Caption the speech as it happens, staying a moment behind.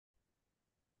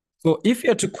So if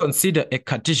you're to consider a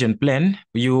Cartesian plan,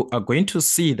 you are going to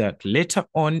see that later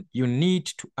on you need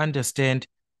to understand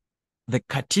the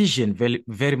Cartesian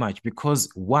very much because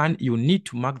one, you need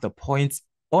to mark the points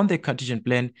on the Cartesian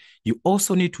plan. You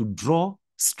also need to draw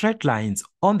straight lines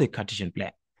on the Cartesian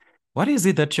plan. What is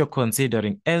it that you're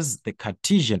considering as the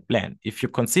Cartesian plan? If you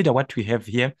consider what we have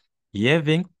here,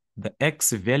 having the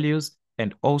x values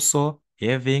and also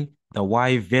having the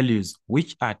y values,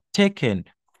 which are taken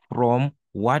from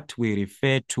what we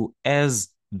refer to as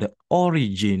the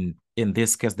origin. In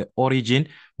this case, the origin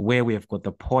where we have got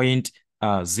the point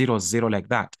 0, 0 like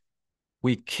that.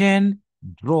 We can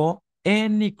draw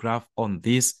any graph on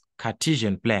this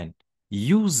Cartesian plan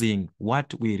using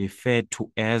what we refer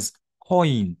to as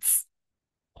points.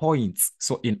 Points.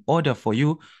 So in order for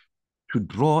you to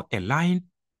draw a line,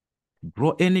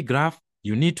 draw any graph,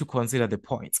 you need to consider the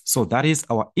points. So that is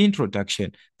our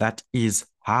introduction. That is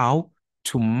how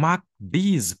to mark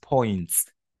these points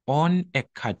on a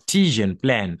Cartesian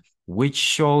plan, which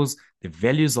shows the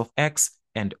values of x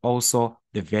and also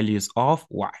the values of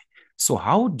y. So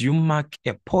how do you mark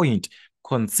a point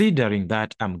considering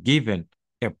that I'm given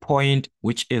a point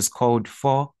which is called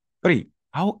 4, 3?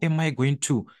 How am I going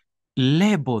to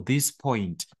label this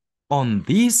point on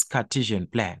this Cartesian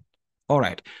plan? All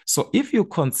right, so if you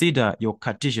consider your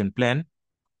Cartesian plan,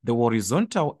 the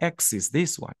horizontal axis,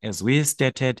 this one, as we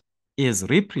stated, is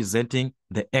representing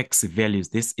the x values.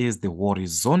 This is the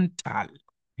horizontal.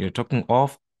 You're talking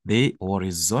of the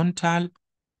horizontal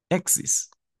axis.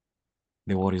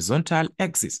 The horizontal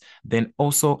axis. Then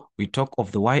also we talk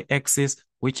of the y-axis,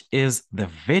 which is the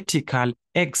vertical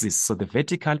axis. So the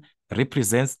vertical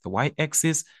represents the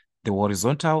y-axis, the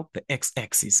horizontal, the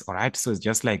x-axis. All right. So it's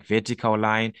just like vertical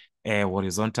line, a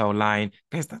horizontal line.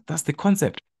 Guys, that's the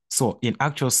concept. So in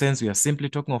actual sense, we are simply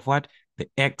talking of what? The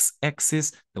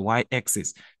x-axis, the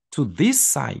y-axis. To this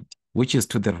side, which is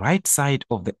to the right side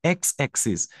of the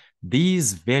x-axis,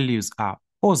 these values are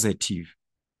positive.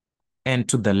 And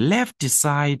to the left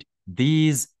side,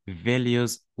 these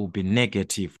values will be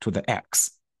negative to the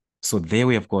x. So there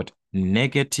we have got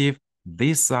negative,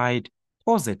 this side,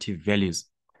 positive values.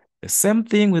 The same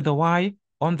thing with the y.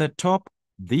 On the top,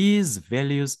 these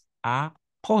values are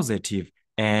positive,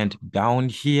 and down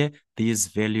here, these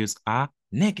values are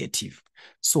negative.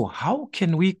 So how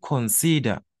can we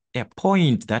consider a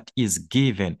point that is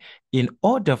given? In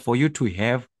order for you to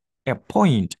have a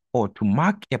point or to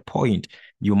mark a point,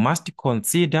 you must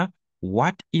consider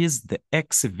what is the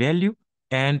x value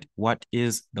and what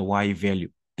is the y value.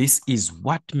 This is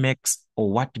what makes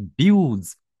or what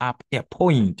builds up a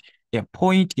point. A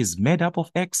point is made up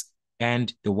of x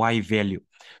and the y value.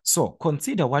 So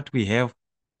consider what we have,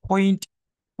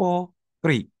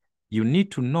 0.43. You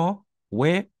need to know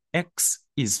where x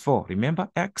is 4. Remember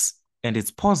x, and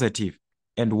it's positive,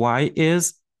 and y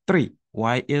is 3.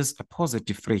 Y is a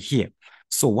positive 3 here.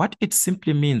 So what it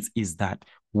simply means is that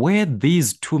where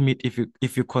these two meet,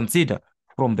 if you consider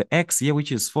from the x here,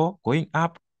 which is 4, going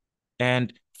up,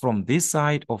 and from this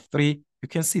side of 3, you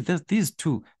can see that these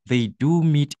two, they do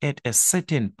meet at a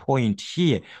certain point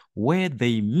here. Where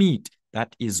they meet,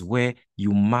 that is where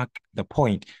you mark the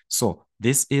point. So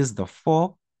this is the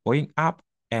 4 going up,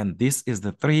 and this is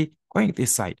the 3 going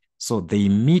this side. So they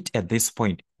meet at this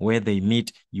point. Where they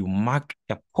meet, you mark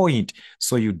a point.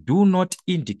 So you do not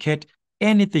indicate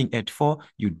anything at 4.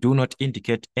 You do not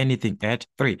indicate anything at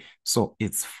 3. So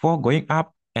it's 4 going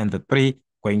up and the 3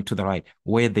 going to the right.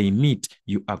 Where they meet,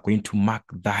 you are going to mark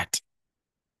that.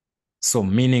 So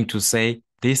meaning to say,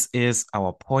 this is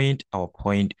our point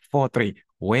 43,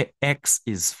 where x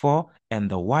is 4 and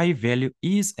the y value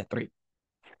is a 3.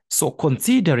 So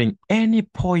considering any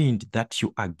point that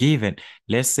you are given,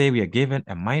 let's say we are given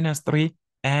a -3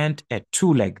 and a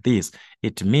 2 like this,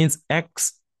 it means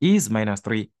x is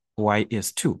 -3, y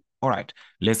is 2. All right,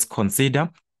 let's consider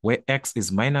where x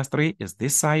is -3 is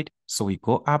this side. So we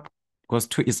go up because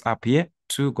 2 is up here,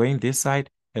 2 going this side.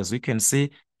 As we can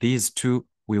see, these two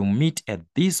will meet at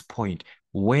this point.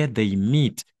 Where they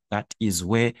meet, that is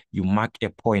where you mark a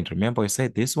point. Remember, we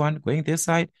said this one going this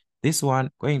side, this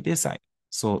one going this side.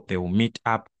 So they will meet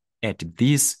up at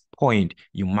this point.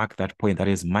 You mark that point, that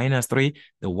is -3.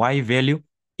 The y value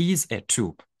is a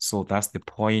 2. So that's the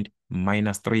point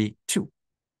 -3, 2.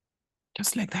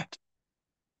 Just like that.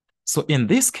 So in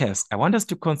this case, I want us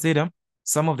to consider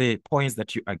some of the points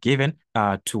that you are given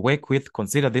to work with.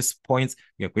 Consider these points.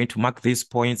 We are going to mark these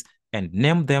points and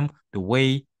name them the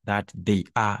way that they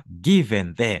are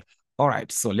given there. All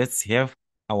right, so let's have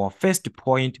our first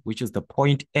point, which is the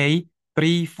point A,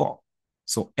 3, 4.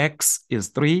 So x is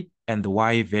 3 and the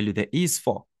y value there is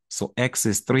 4. So x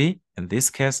is 3. In this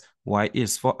case, y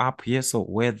is 4 up here. So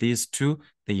where these two,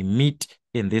 they meet,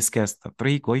 in this case, the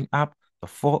 3 going up, the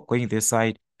 4 going this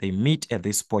side, they meet at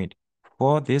this point.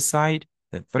 4 this side,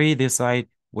 the 3 this side,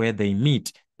 where they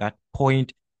meet, that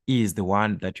point is the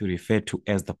one that you refer to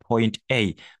as the point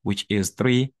A, which is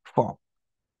 3, 4.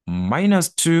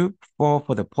 Minus 2, 4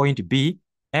 for the point B.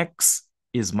 X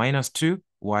is minus 2,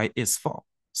 y is 4.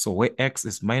 So where x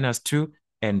is minus 2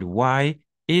 and y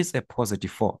is a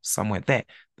positive 4, somewhere there,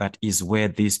 that is where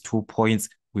these 2 points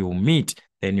will meet.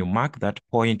 Then you mark that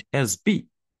point as B.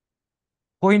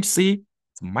 Point C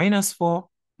is minus 4,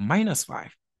 minus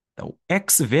 5. The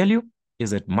x value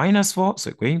is at minus 4,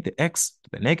 so going the x to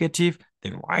the negative,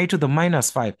 then y to the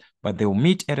minus 5, but they will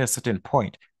meet at a certain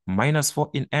point. Minus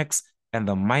 4 in x and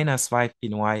the minus 5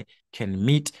 in y can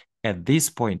meet at this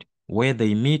point. Where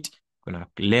they meet, I'm going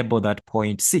to label that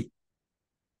point C.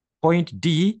 Point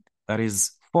D, that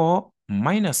is 4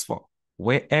 minus 4.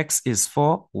 Where x is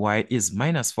 4, y is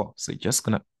minus 4. So you're just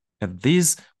going to, at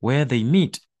this, where they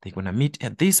meet, they're going to meet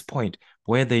at this point.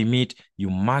 Where they meet, you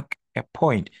mark a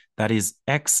point. That is,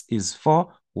 x is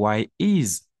 4, y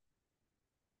is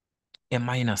a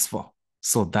minus 4.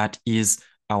 So that is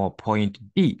our point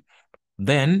D.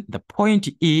 Then the point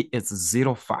E is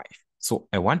 0, 5. So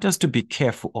I want us to be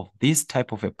careful of this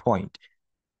type of a point.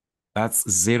 That's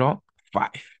 0, 5.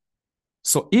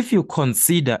 So if you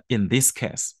consider in this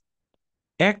case,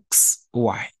 x,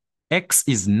 y, x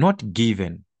is not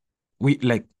given. We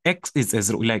like x is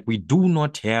as like we do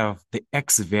not have the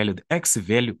x value. The x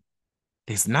value,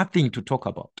 there's nothing to talk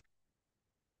about.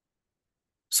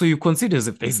 So you consider as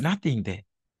if there's nothing there,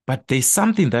 but there's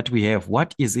something that we have.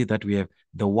 What is it that we have?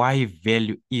 The y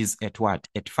value is at what?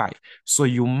 At 5. So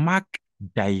you mark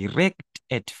direct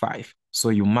at 5. So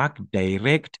you mark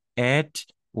direct at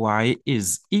y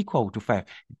is equal to 5.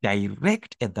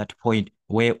 Direct at that point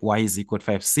where y is equal to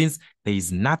 5, since there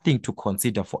is nothing to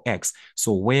consider for x.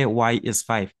 So where y is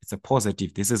 5, it's a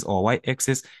positive. This is our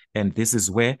y-axis, and this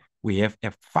is where we have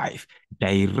a 5.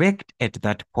 Direct at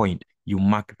that point, you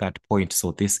mark that point.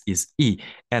 So this is E.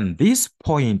 And this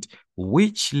point,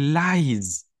 which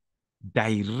lies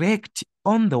direct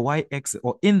on the y-axis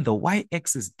or in the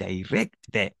y-axis direct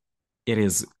there, it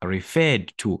is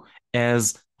referred to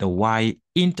as the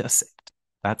y-intercept.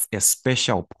 That's a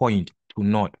special point to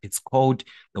note. It's called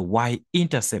the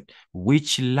y-intercept,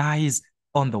 which lies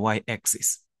on the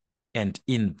y-axis. And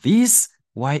in this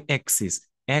y-axis,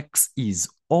 x is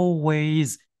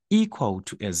always equal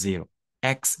to a 0.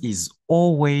 X is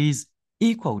always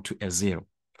equal to a 0.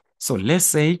 So let's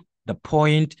say the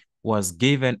point was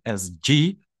given as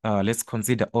G. Let's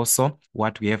consider also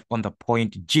what we have on the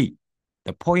point G.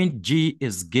 The point G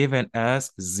is given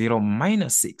as 0,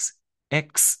 minus 6,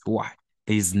 x, y.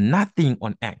 There is nothing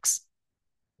on x,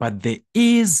 but there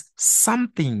is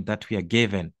something that we are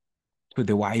given to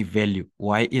the y value.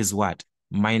 Y is what?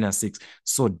 Minus 6.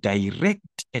 So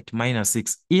direct at minus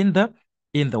 6 in the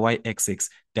y-axis,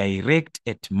 direct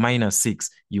at minus 6,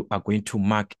 you are going to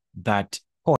mark that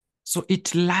point. So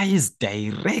it lies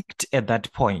direct at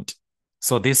that point.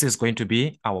 So this is going to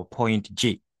be our point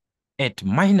G at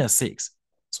minus 6.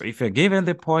 So if you're given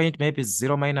the point, maybe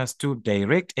 0, minus 2,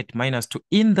 direct at minus 2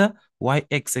 in the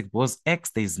y-axis, because x,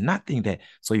 there is nothing there.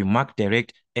 So you mark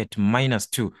direct at minus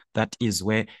 2. That is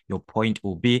where your point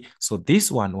will be. So this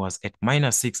one was at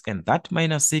minus 6, and that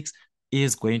minus 6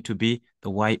 is going to be the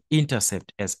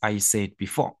y-intercept, as I said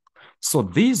before. So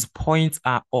these points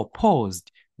are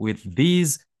opposed with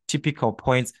these typical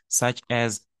points, such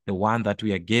as the one that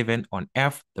we are given on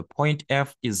F. The point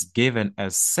F is given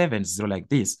as 7, 0, like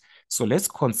this. So let's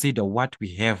consider what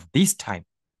we have this time.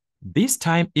 This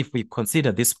time, if we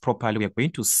consider this properly, we are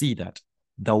going to see that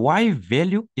the y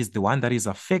value is the one that is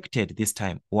affected this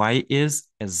time. Y is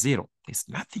a 0. There's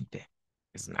nothing there.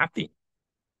 There's nothing.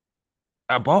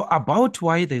 About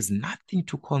y, there's nothing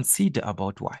to consider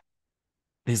about y.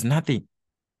 There's nothing.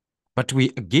 But we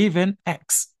are given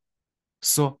x.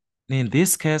 So in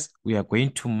this case, we are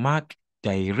going to mark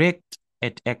direct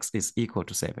at x is equal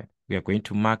to 7. We are going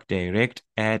to mark direct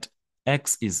at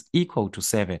x is equal to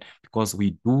 7 because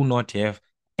we do not have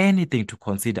anything to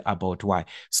consider about y.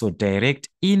 So direct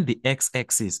in the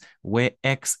x-axis where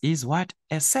x is what?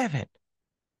 A 7.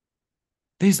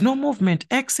 There's no movement.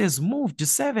 X has moved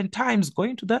 7 times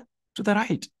going to the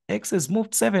right. X has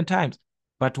moved 7 times,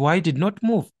 but y did not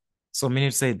move. So meaning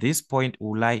to say this point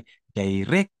will lie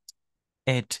direct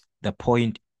at the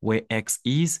point where x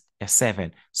is a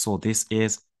 7. So this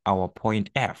is our point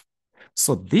F.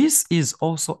 So this is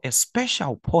also a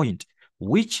special point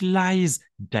which lies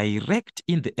direct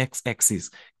in the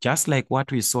x-axis, just like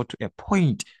what we saw to a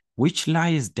point which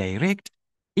lies direct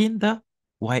in the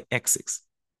y-axis.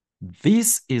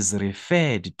 This is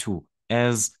referred to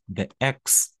as the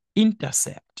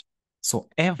x-intercept. So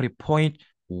every point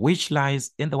which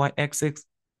lies in the y-axis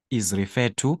is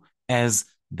referred to as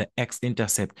the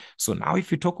x-intercept. So now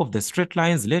if you talk of the straight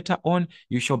lines later on,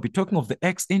 you shall be talking of the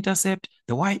x-intercept,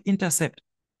 the y-intercept,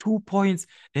 2 points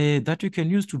that you can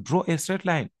use to draw a straight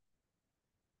line.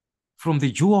 From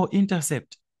the dual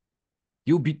intercept,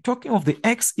 you'll be talking of the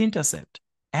x-intercept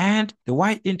and the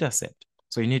y-intercept.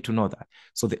 So you need to know that.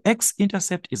 So the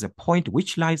x-intercept is a point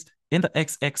which lies in the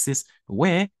x-axis,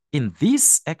 where in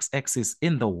this x-axis,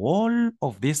 in the wall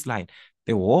of this line,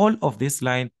 the wall of this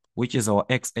line, which is our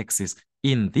x-axis,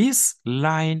 in this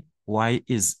line, y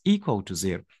is equal to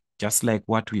 0. Just like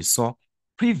what we saw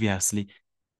previously,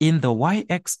 in the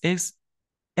y-axis,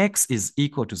 x is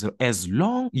equal to 0. As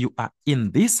long you are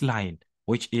in this line,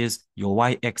 which is your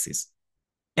y-axis,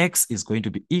 x is going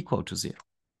to be equal to 0.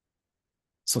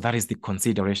 So that is the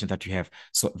consideration that you have.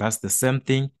 So that's the same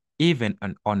thing even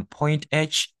on point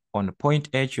H. On point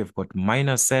H, you've got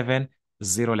 -7,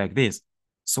 0 like this.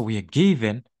 So we are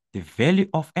given the value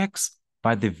of x,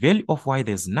 but the value of y,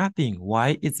 there's nothing.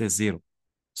 Y is a 0.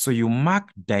 So you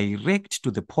mark direct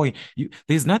to the point.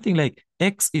 There's nothing like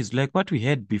x is like what we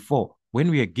had before. When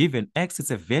we are given x,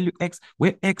 it's a value x,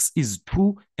 where x is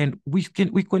 2, and we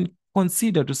can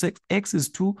consider to say x is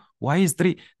 2, y is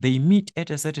 3. They meet at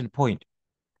a certain point.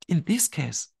 In this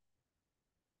case,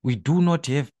 we do not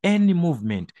have any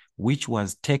movement which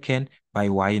was taken by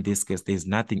y. In this case, there's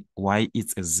nothing. Y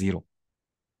is a 0.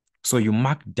 So you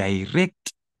mark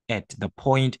direct at the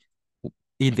point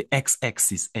in the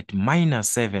x-axis at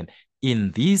 -7.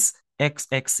 In this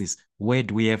x-axis, where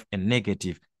do we have a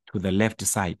negative to the left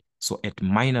side? So at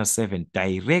 -7,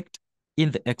 direct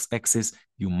in the x-axis,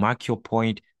 you mark your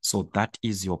point. So that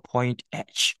is your point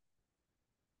H.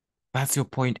 That's your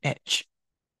point H.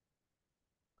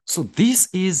 So this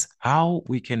is how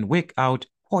we can work out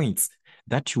points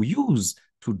that you use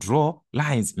to draw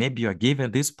lines. Maybe you are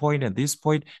given this point and this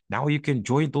point. Now you can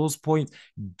join those points,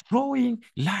 drawing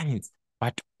lines.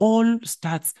 But all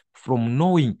starts from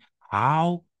knowing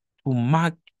how to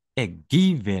mark a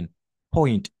given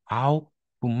point, how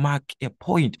to mark a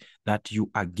point that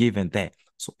you are given there.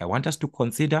 So I want us to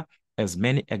consider as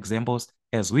many examples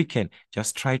as we can.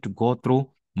 Just try to go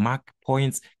through, mark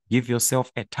points, give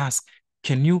yourself a task.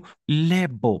 Can you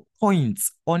label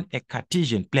points on a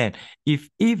Cartesian plan?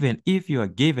 Even if you are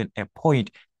given a point,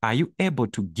 are you able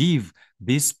to give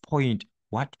this point,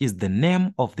 what is the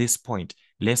name of this point?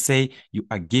 Let's say you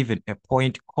are given a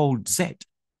point called Z.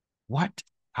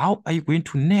 How are you going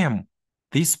to name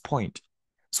this point?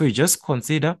 So you just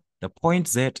consider the point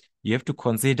Z. You have to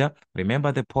consider,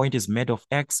 remember the point is made of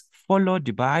X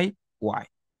followed by Y.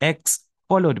 X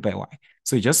followed by Y.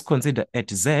 So you just consider at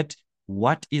Z,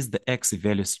 what is the X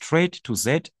value? Straight to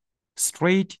Z,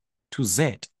 straight to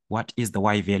Z. What is the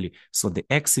Y value? So the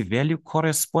X value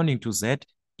corresponding to Z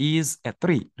is a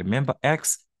 3. Remember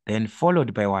X, then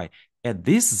followed by Y. At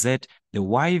this Z, the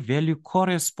Y value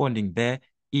corresponding there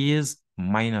is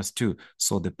 -2.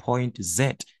 So the point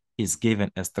Z is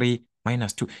given as 3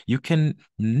 -2. You can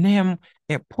name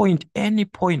a point, any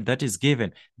point that is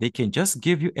given. They can just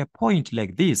give you a point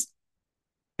like this,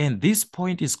 and this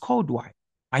point is called Y.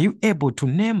 Are you able to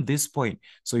name this point?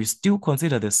 So you still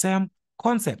consider the same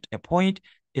concept. A point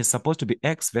is supposed to be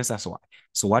X versus Y.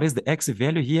 So what is the X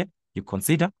value here? You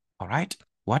consider, all right,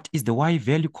 what is the Y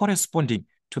value corresponding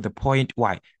to the point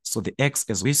Y? So the X,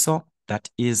 as we saw, that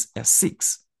is a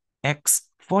 6. X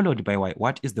followed by Y.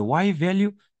 What is the Y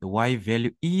value? The Y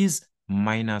value is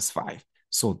 -5.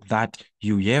 So that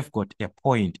you have got a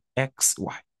point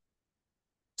XY.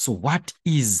 So what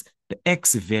is the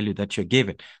X value that you're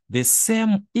given? The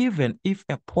same, even if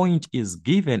a point is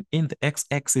given in the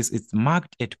X-axis, it's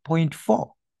marked at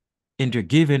 0.4. And you're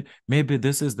given, maybe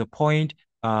this is the point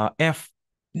F.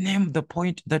 Name the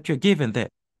point that you're given there.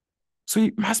 So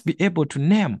you must be able to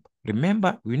name.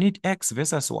 Remember, we need X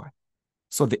versus Y.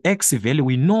 So the X value,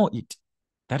 we know it.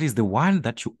 That is the one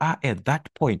that you are at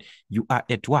that point. You are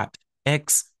at what?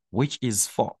 X, which is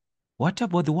 4. What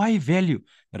about the Y value?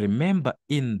 Remember,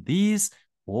 in this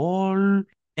whole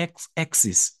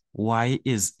X-axis, Y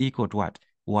is equal to what?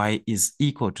 Y is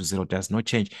equal to 0, does not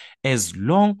change. As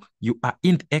long you are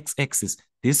in the X-axis,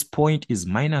 this point is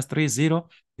 -30,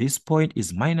 this point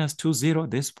is -20,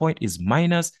 this point is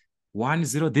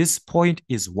 -10, this point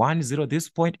is 10, this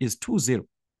point is 20.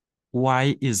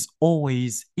 Y is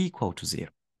always equal to 0,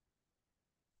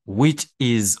 which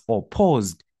is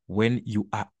opposed when you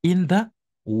are in the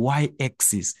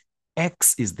y-axis.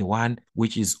 X is the one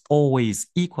which is always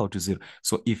equal to 0.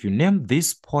 So if you name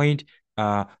this point,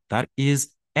 that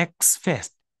is x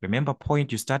first. Remember,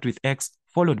 point, you start with x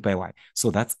followed by y.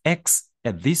 So that's x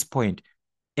at this point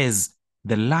as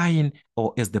the line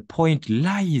or as the point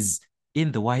lies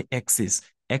in the y-axis.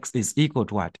 X is equal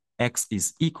to what? X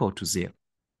is equal to 0.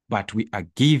 But we are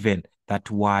given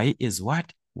that y is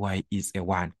what? Y is a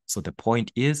 1. So the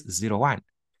point is 0, 1.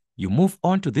 You move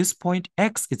on to this point,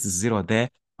 x is 0 there,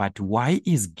 but y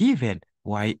is given,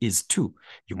 y is 2.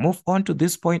 You move on to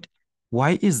this point,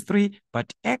 y is 3,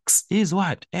 but x is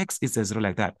what? X is a 0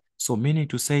 like that. So meaning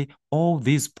to say all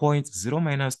these points, 0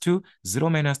 minus 2, 0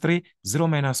 minus 3, 0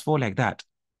 minus 4 like that,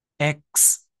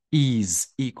 x is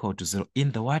equal to 0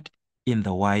 in the what? In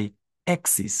the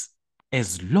y-axis.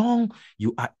 As long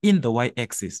you are in the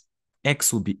y-axis,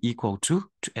 x will be equal to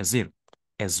a 0.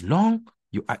 As long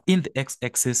you are in the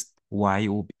x-axis, y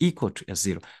will be equal to a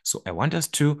 0. So I want us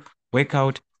to work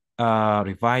out,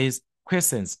 revise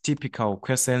questions, typical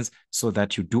questions, so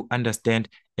that you do understand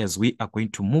as we are going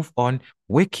to move on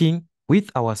working with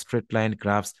our straight line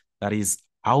graphs, that is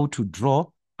how to draw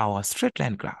our straight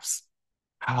line graphs.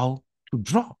 How to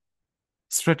draw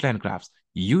straight line graphs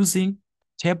using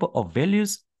table of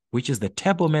values, which is the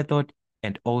table method,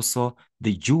 and also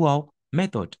the dual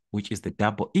method, which is the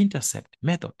double intercept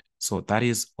method. So that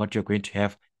is what you're going to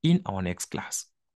have in our next class.